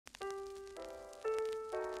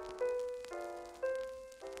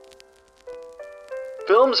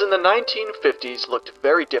Films in the 1950s looked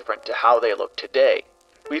very different to how they look today.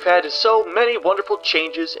 We've had so many wonderful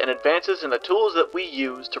changes and advances in the tools that we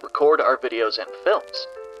use to record our videos and films.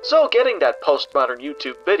 So getting that postmodern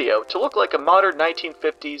YouTube video to look like a modern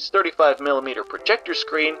 1950s 35mm projector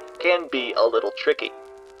screen can be a little tricky.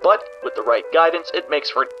 But with the right guidance, it makes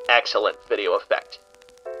for an excellent video effect.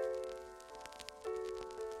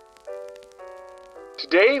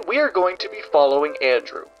 Today we are going to be following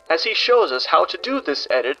Andrew as he shows us how to do this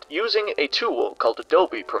edit using a tool called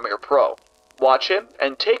Adobe Premiere Pro. Watch him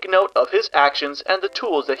and take note of his actions and the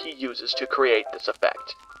tools that he uses to create this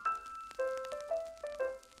effect.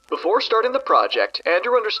 Before starting the project,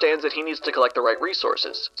 Andrew understands that he needs to collect the right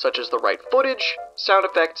resources, such as the right footage, sound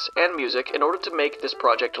effects, and music in order to make this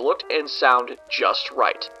project look and sound just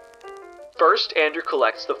right. First, Andrew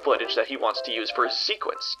collects the footage that he wants to use for his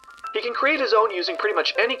sequence. He can create his own using pretty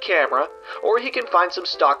much any camera, or he can find some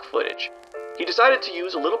stock footage. He decided to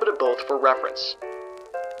use a little bit of both for reference.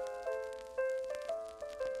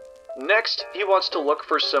 Next, he wants to look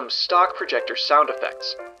for some stock projector sound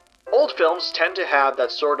effects. Old films tend to have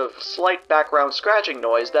that sort of slight background scratching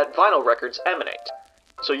noise that vinyl records emanate.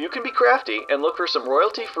 So you can be crafty and look for some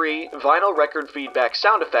royalty-free vinyl record feedback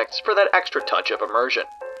sound effects for that extra touch of immersion.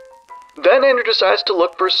 Then Andrew decides to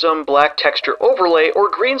look for some black texture overlay or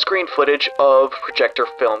green screen footage of projector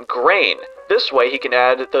film grain. This way he can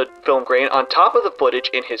add the film grain on top of the footage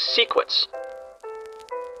in his sequence.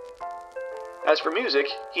 As for music,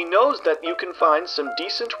 he knows that you can find some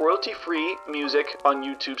decent royalty-free music on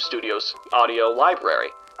YouTube Studio's audio library.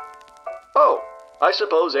 Oh, I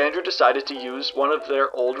suppose Andrew decided to use one of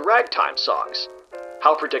their old ragtime songs.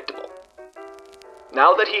 How predictable.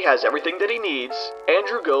 Now that he has everything that he needs,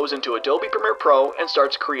 Andrew goes into Adobe Premiere Pro and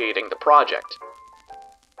starts creating the project.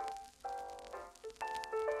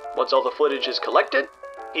 Once all the footage is collected,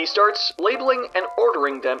 he starts labeling and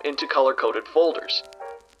ordering them into color-coded folders.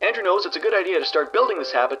 Andrew knows it's a good idea to start building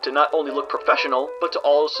this habit to not only look professional, but to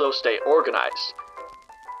also stay organized.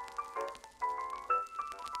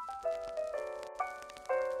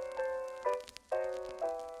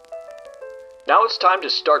 Now it's time to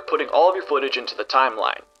start putting all of your footage into the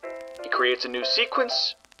timeline. He creates a new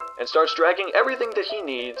sequence and starts dragging everything that he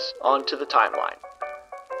needs onto the timeline.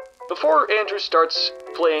 Before Andrew starts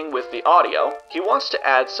playing with the audio, he wants to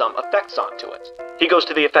add some effects onto it. He goes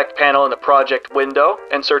to the effect panel in the project window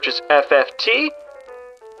and searches FFT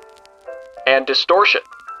and distortion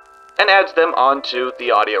and adds them onto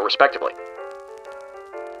the audio respectively.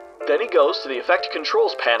 Then he goes to the Effect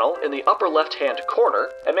Controls panel in the upper left-hand corner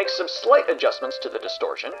and makes some slight adjustments to the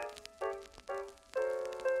distortion.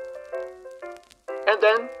 And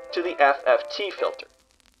then to the FFT filter.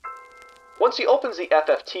 Once he opens the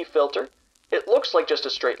FFT filter, it looks like just a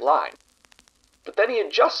straight line. But then he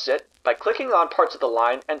adjusts it by clicking on parts of the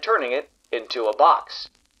line and turning it into a box.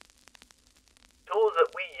 Tools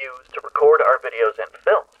that we use to record our videos and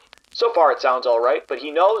films. So far it sounds alright, but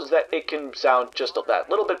he knows that it can sound just that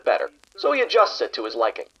little bit better, so he adjusts it to his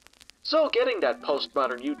liking. So getting that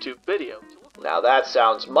postmodern YouTube video. Now that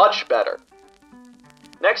sounds much better.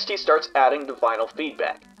 Next he starts adding the vinyl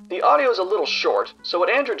feedback. The audio is a little short, so what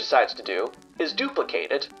Andrew decides to do is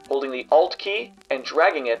duplicate it, holding the Alt key and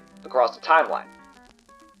dragging it across the timeline.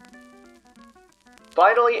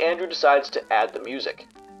 Finally, Andrew decides to add the music.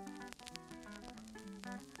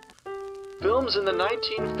 Films in the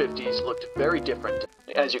 1950s looked very different.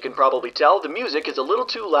 As you can probably tell, the music is a little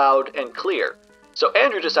too loud and clear. So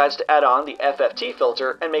Andrew decides to add on the FFT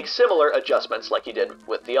filter and make similar adjustments like he did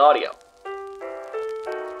with the audio.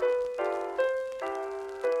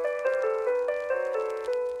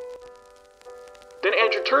 Then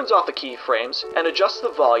Andrew turns off the keyframes and adjusts the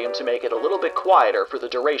volume to make it a little bit quieter for the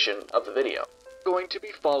duration of the video. Going to be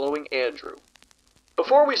following Andrew.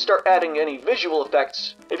 Before we start adding any visual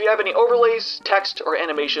effects, if you have any overlays, text, or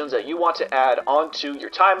animations that you want to add onto your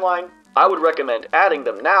timeline, I would recommend adding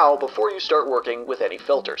them now before you start working with any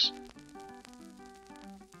filters.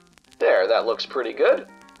 There, that looks pretty good.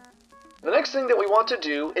 The next thing that we want to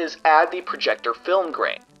do is add the projector film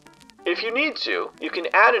grain. If you need to, you can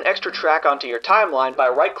add an extra track onto your timeline by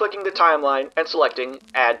right-clicking the timeline and selecting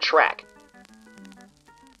Add Track.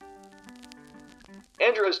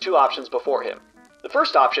 Andrew has two options before him. The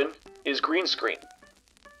first option is green screen.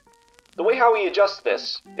 The way how he adjusts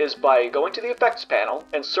this is by going to the effects panel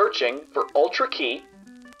and searching for Ultra key,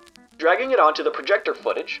 dragging it onto the projector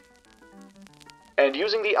footage, and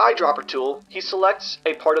using the eyedropper tool, he selects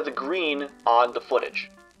a part of the green on the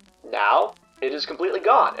footage. Now, it is completely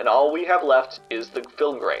gone, and all we have left is the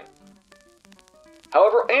film grain.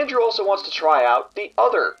 However, Andrew also wants to try out the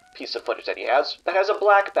other piece of footage that he has that has a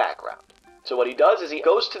black background. So what he does is he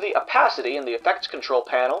goes to the opacity in the effects control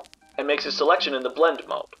panel and makes his selection in the blend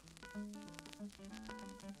mode.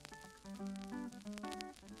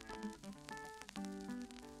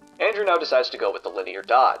 Andrew now decides to go with the linear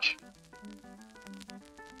dodge.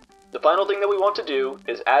 The final thing that we want to do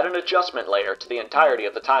is add an adjustment layer to the entirety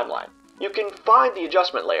of the timeline. You can find the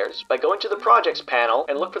adjustment layers by going to the Projects panel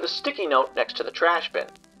and look for the sticky note next to the trash bin.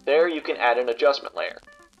 There you can add an adjustment layer.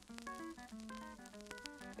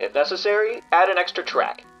 If necessary, add an extra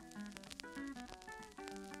track.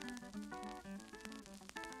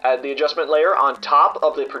 Add the adjustment layer on top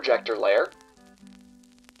of the projector layer,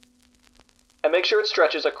 and make sure it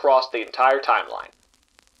stretches across the entire timeline.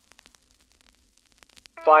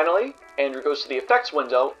 Finally, Andrew goes to the effects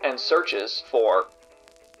window and searches for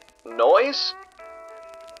noise,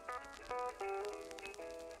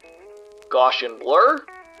 Gaussian blur,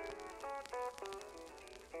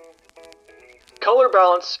 color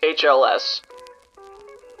balance HLS,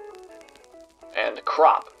 and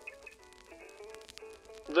crop.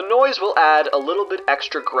 The noise will add a little bit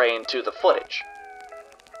extra grain to the footage.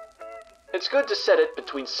 It's good to set it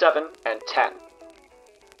between 7 and 10.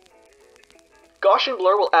 Gaussian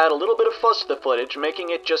blur will add a little bit of fuzz to the footage, making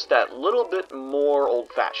it just that little bit more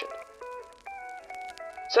old-fashioned.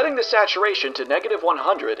 Setting the saturation to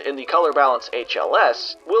 -100 in the color balance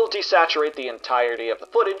HLS will desaturate the entirety of the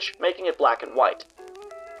footage, making it black and white.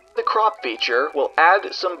 The crop feature will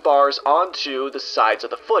add some bars onto the sides of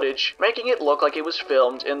the footage, making it look like it was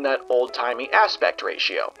filmed in that old-timey aspect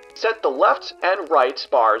ratio. Set the left and right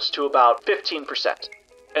bars to about 15%.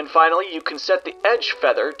 And finally, you can set the edge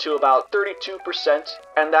feather to about 32%,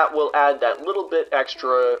 and that will add that little bit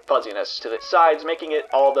extra fuzziness to the sides, making it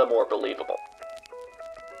all the more believable.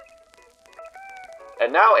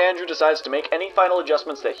 And now Andrew decides to make any final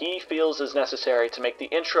adjustments that he feels is necessary to make the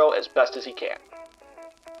intro as best as he can.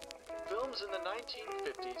 Films in the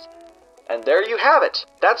 1950s. And there you have it!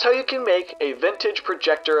 That's how you can make a vintage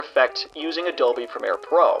projector effect using Adobe Premiere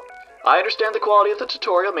Pro. I understand the quality of the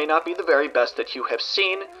tutorial may not be the very best that you have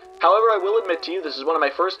seen. However, I will admit to you this is one of my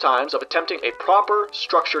first times of attempting a proper,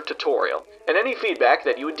 structured tutorial. And any feedback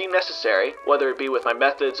that you would deem necessary, whether it be with my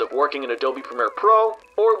methods of working in Adobe Premiere Pro,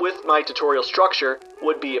 or with my tutorial structure,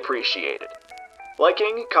 would be appreciated.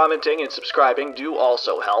 Liking, commenting, and subscribing do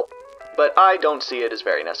also help, but I don't see it as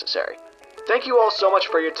very necessary. Thank you all so much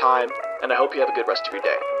for your time, and I hope you have a good rest of your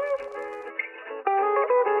day.